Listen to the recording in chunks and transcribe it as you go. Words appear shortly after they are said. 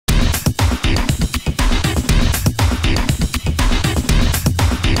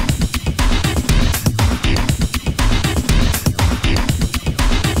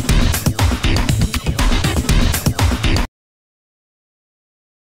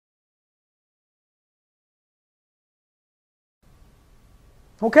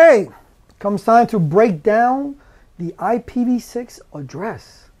Okay, comes time to break down the IPv6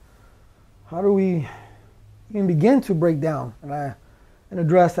 address. How do we even begin to break down an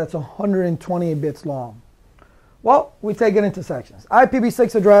address that's 128 bits long? Well, we take it into sections.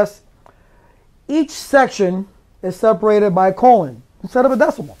 IPv6 address, each section is separated by a colon instead of a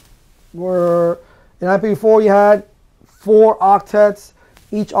decimal. Where in IPv4 you had 4 octets,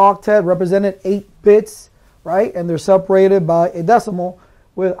 each octet represented 8 bits, right? And they're separated by a decimal.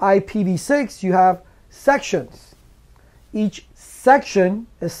 With IPv6 you have sections. Each section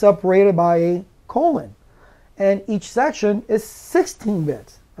is separated by a colon. And each section is 16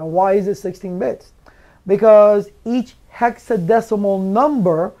 bits. And why is it 16 bits? Because each hexadecimal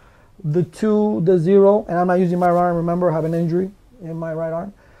number, the 2, the 0, and I'm not using my right arm, remember I have an injury in my right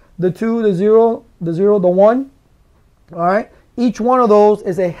arm. The 2, the 0, the 1, all right? Each one of those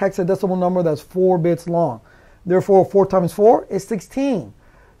is a hexadecimal number that's 4 bits long. Therefore, 4 times 4 is 16.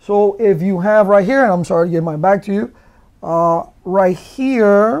 So if you have right here, and I'm sorry to give my back to you, right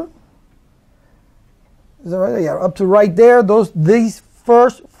here, is that right? Yeah, up to right there, these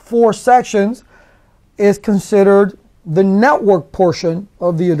first 4 sections is considered the network portion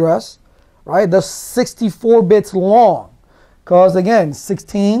of the address, right? That's 64 bits long. Because again,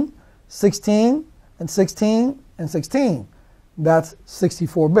 16, 16, and 16, and 16. That's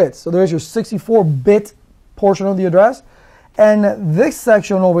 64 bits. So there's your 64-bit portion of the address. And this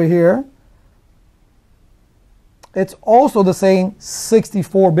section over here, it's also the same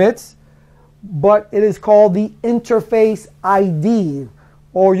 64 bits, but it is called the interface ID,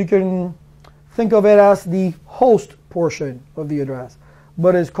 or you can think of it as the host portion of the address,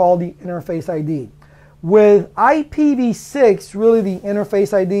 but it's called the interface ID. With IPv6, really the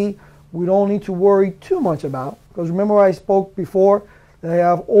interface ID, we don't need to worry too much about, because remember I spoke before, they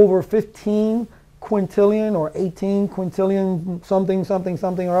have over 15 quintillion or 18 quintillion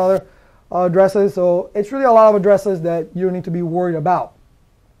something or other addresses. So it's really a lot of addresses that you don't need to be worried about,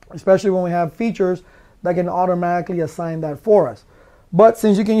 especially when we have features that can automatically assign that for us. But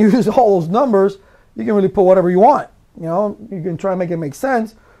since you can use all those numbers, you can really put whatever you want. You know, you can try and make it make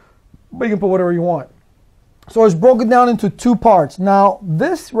sense, but you can put whatever you want. So it's broken down into 2 parts. Now,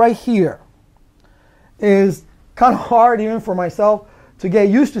 this right here is kind of hard even for myself to get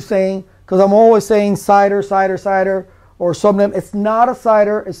used to saying, because I'm always saying CIDR, or subnet. It's not a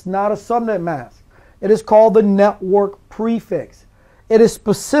CIDR, it's not a subnet mask. It is called the network prefix. It is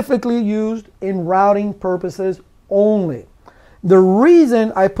specifically used in routing purposes only. The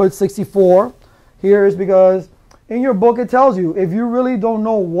reason I put 64 here is because in your book it tells you if you really don't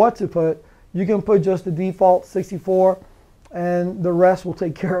know what to put, you can put just the default 64 and the rest will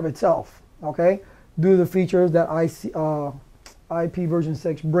take care of itself, okay? Due to the features that IP version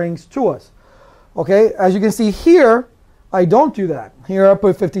 6 brings to us. Okay, as you can see here, I don't do that. Here I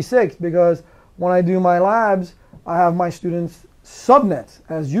put 56 because when I do my labs, I have my students subnets,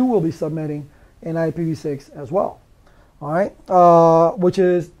 as you will be subnetting in IPv6 as well. All right, which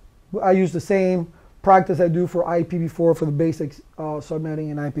is, I use the same practice I do for IPv4 for the basics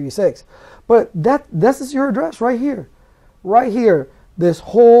subnetting in IPv6. But this is your address right here. Right here, this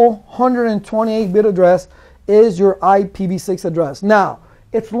whole 128-bit address is your IPv6 address. Now,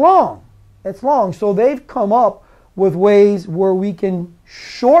 it's long. It's long. So they've come up with ways where we can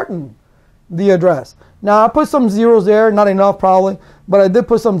shorten the address. Now, I put some zeros there, not enough probably, but I did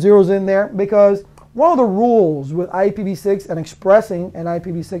put some zeros in there because one of the rules with IPv6 and expressing an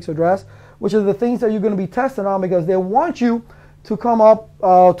IPv6 address, which are the things that you're going to be testing on, because they want you to come up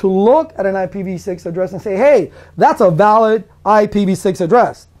to look at an IPv6 address and say, hey, that's a valid IPv6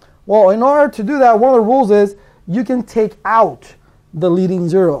 address. Well, in order to do that, one of the rules is you can take out the leading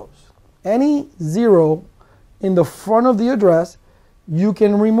zeros. Any 0 in the front of the address, you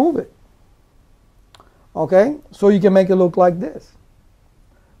can remove it. Okay, so you can make it look like this.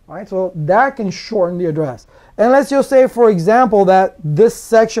 All right, so that can shorten the address. And let's just say, for example, that this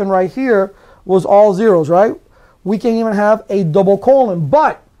section right here was all zeros, right? We can even have a double colon,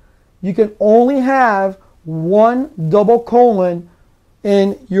 but you can only have 1 double colon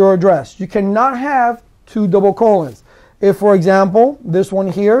in your address. You cannot have 2 double colons. If, for example, this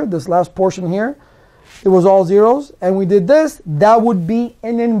one here, this last portion here, it was all zeros, and we did this, that would be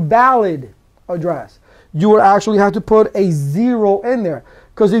an invalid address. You would actually have to put a 0 in there.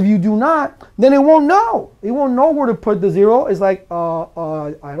 Because if you do not, then it won't know. It won't know where to put the 0. It's like,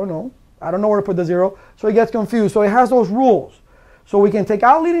 I don't know. I don't know where to put the 0. So it gets confused. So it has those rules. So we can take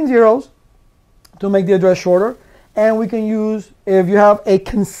out leading zeros to make the address shorter. And we can use, if you have a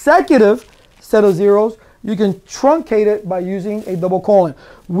consecutive set of zeros, you can truncate it by using a double colon.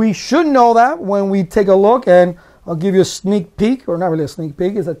 We should know that when we take a look, and I'll give you a sneak peek, or not really a sneak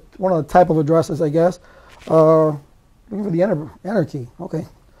peek. It's one of the type of addresses, I guess. Looking for the enter key. Okay.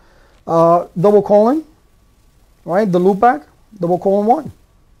 Double colon, right? The loopback, double colon 1.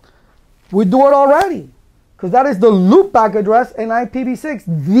 We do it already, because that is the loopback address in IPv6,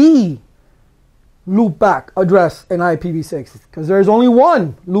 the loopback address in IPv6, because there's only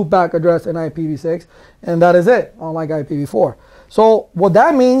one loopback address in IPv6, and that is it, unlike IPv4. So what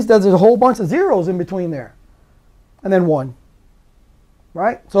that means, there's a whole bunch of zeros in between there, and then 1,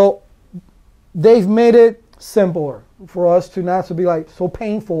 right? So they've made it simpler for us to not to be like so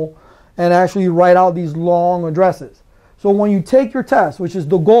painful and actually write out these long addresses. So when you take your test, which is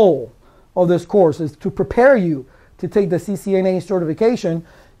the goal of this course, is to prepare you to take the CCNA certification,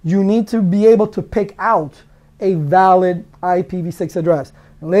 you need to be able to pick out a valid IPv6 address.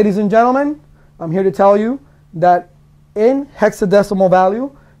 And ladies and gentlemen, I'm here to tell you that in hexadecimal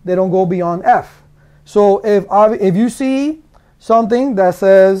value, they don't go beyond F. So if you see something that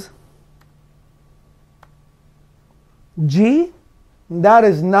says G, that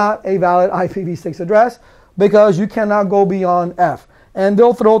is not a valid IPv6 address, because you cannot go beyond F. And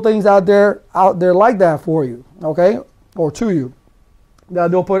they'll throw things out there like that for you, okay, or to you.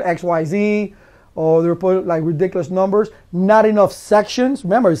 They'll put XYZ, or they'll put like ridiculous numbers, not enough sections.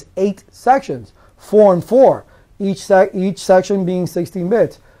 Remember, it's 8 sections, 4 and 4, each section being 16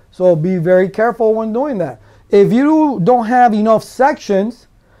 bits. So be very careful when doing that. If you don't have enough sections,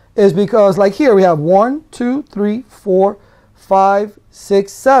 it's because, like here, we have 1, 2, 3, 4, 5,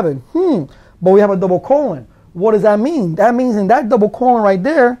 6, 7. But we have a double colon. What does that mean? That means in that double colon right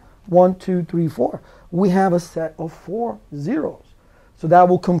there, 1, 2, 3, 4, we have a set of 4 zeros. So that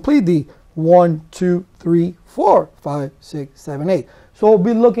will complete the 1, 2, 3, 4, 5, 6, 7, 8. So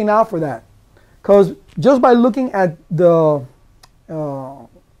be looking out for that. Because just by looking at the,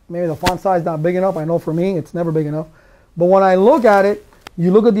 maybe the font size not big enough. I know for me, it's never big enough. But when I look at it,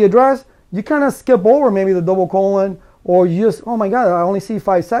 you look at the address, you kind of skip over maybe the double colon, or you just, oh my God, I only see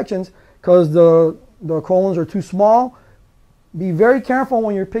 5 sections because the colons are too small. Be very careful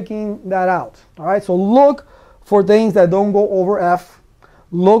when you're picking that out. All right, so look for things that don't go over F.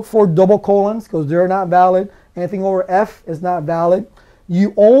 Look for double colons because they're not valid. Anything over F is not valid.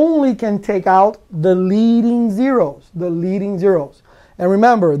 You only can take out the leading zeros, And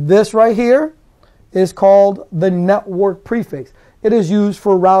remember, this right here is called the network prefix. It is used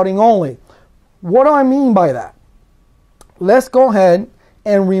for routing only. What do I mean by that? Let's go ahead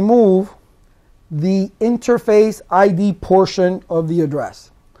and remove the interface ID portion of the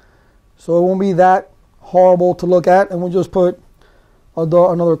address. So it won't be that horrible to look at, and we'll just put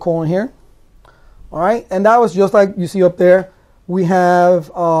another colon here. All right, and that was just like you see up there. We have,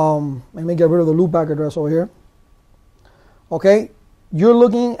 let me get rid of the loopback address over here. Okay, you're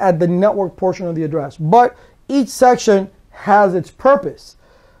looking at the network portion of the address, but each section has its purpose.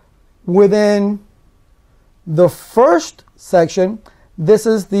 Within the first section, this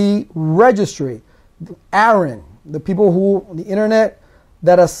is the registry, Aaron, the people who, the internet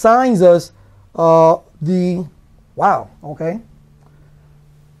that assigns us the, wow, okay.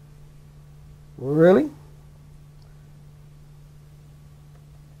 Really?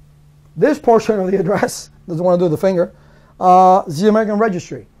 This portion of the address, doesn't want to do the finger, is the American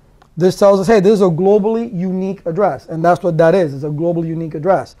Registry. This tells us, hey, this is a globally unique address. And that's what that is. It's a globally unique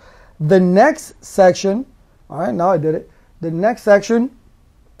address. The next section, all right, now I did it. The next section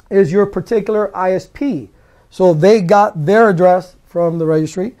is your particular ISP. So they got their address from the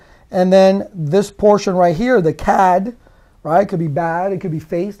registry. And then this portion right here, the CAD, right, could be bad, it could be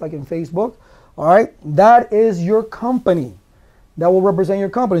face, like in Facebook. All right, that is your company. That will represent your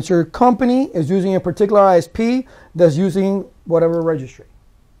company. So your company is using a particular ISP that's using whatever registry.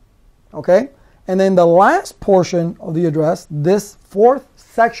 Okay, and then the last portion of the address, this fourth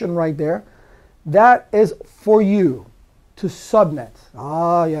section right there, that is for you to subnet.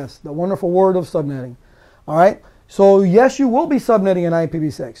 Ah, yes, the wonderful word of subnetting. All right, so yes, you will be subnetting an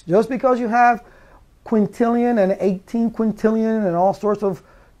IPv6. Just because you have quintillion and 18 quintillion and all sorts of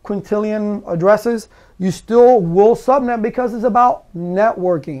quintillion addresses, you still will subnet because it's about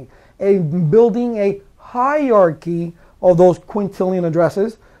networking, building a hierarchy of those quintillion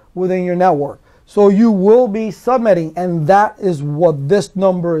addresses within your network. So you will be subnetting, and that is what this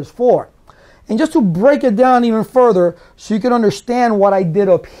number is for. And just to break it down even further so you can understand what I did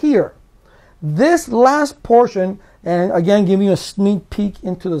up here, this last portion, and again giving you a sneak peek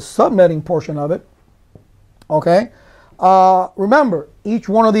into the subnetting portion of it, okay, remember, each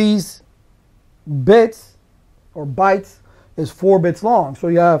one of these bits or bytes is 4 bits long. So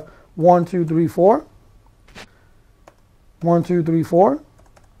you have 1, 2, 3, 4, 1, 2, 3, 4,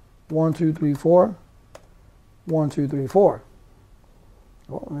 1, 2, 3, 4, 1, 2, 3, 4.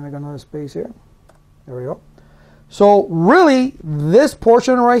 Oh, let me make another space here. There we go. So really, this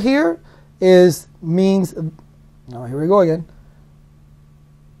portion right here means, now here we go again.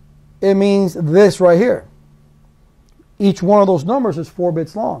 It means this right here. Each one of those numbers is 4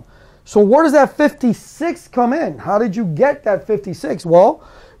 bits long. So where does that 56 come in? How did you get that 56? Well,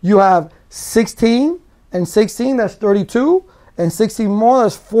 you have 16 and 16, that's 32, and 16 more,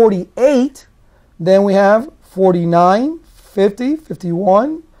 that's 48. Then we have 49, 50,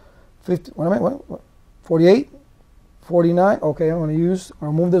 51, 50, wait a minute, what? 48, 49. Okay, I'm going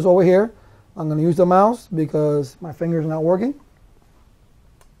to move this over here. I'm going to use the mouse because my finger's not working.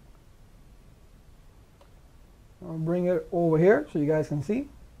 I'll bring it over here so you guys can see.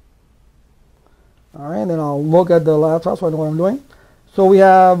 All right, then I'll look at the laptop so I know what I'm doing. So we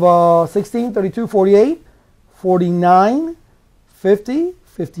have 16, 32, 48, 49, 50,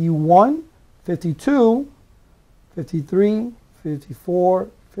 51, 52, 53, 54,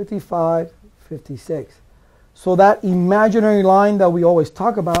 55, 56. So that imaginary line that we always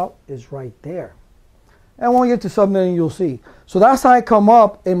talk about is right there. And when we get to subnetting, you'll see. So that's how I come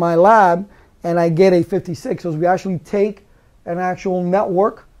up in my lab and I get a 56. So we actually take an actual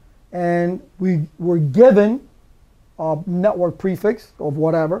network and we were given a network prefix of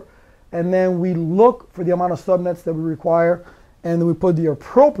whatever, and then we look for the amount of subnets that we require, and then we put the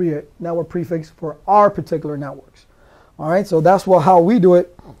appropriate network prefix for our particular networks. All right, so that's how we do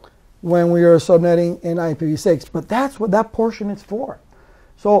it when we are subnetting in IPv6, but that's what that portion is for.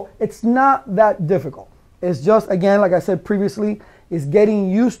 So it's not that difficult. It's just, again, like I said previously, is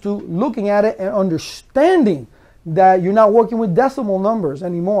getting used to looking at it and understanding that you're not working with decimal numbers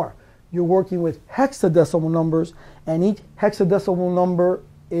anymore. You're working with hexadecimal numbers, and each hexadecimal number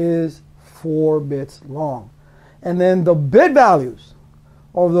is 4 bits long. And then the bit values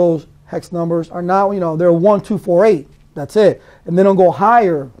of those hex numbers are now, they're 1, 2, 4, 8. That's it. And they don't go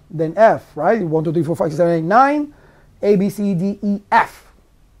higher than F, right? 1, 2, 3, 4, 5, 6, 7, 8, 9, A, B, C, D, E, F.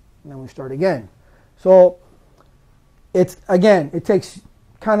 And then we start again. So it takes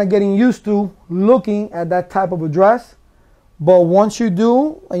kind of getting used to looking at that type of address. But once you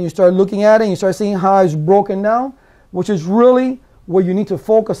do, and you start looking at it, and you start seeing how it's broken down, which is really what you need to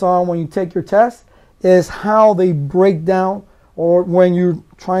focus on when you take your test, is how they break down, or when you're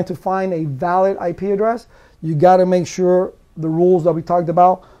trying to find a valid IP address, you got to make sure the rules that we talked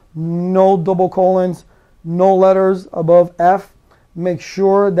about, no double colons, no letters above F. Make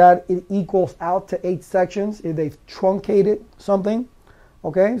sure that it equals out to 8 sections if they've truncated something.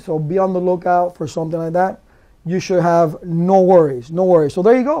 Okay, so be on the lookout for something like that. You should have no worries, no worries. So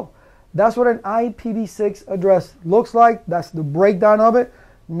there you go. That's what an IPv6 address looks like. That's the breakdown of it.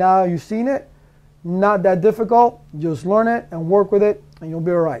 Now you've seen it. Not that difficult. Just learn it and work with it, and you'll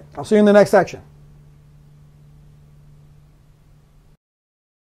be all right. I'll see you in the next section.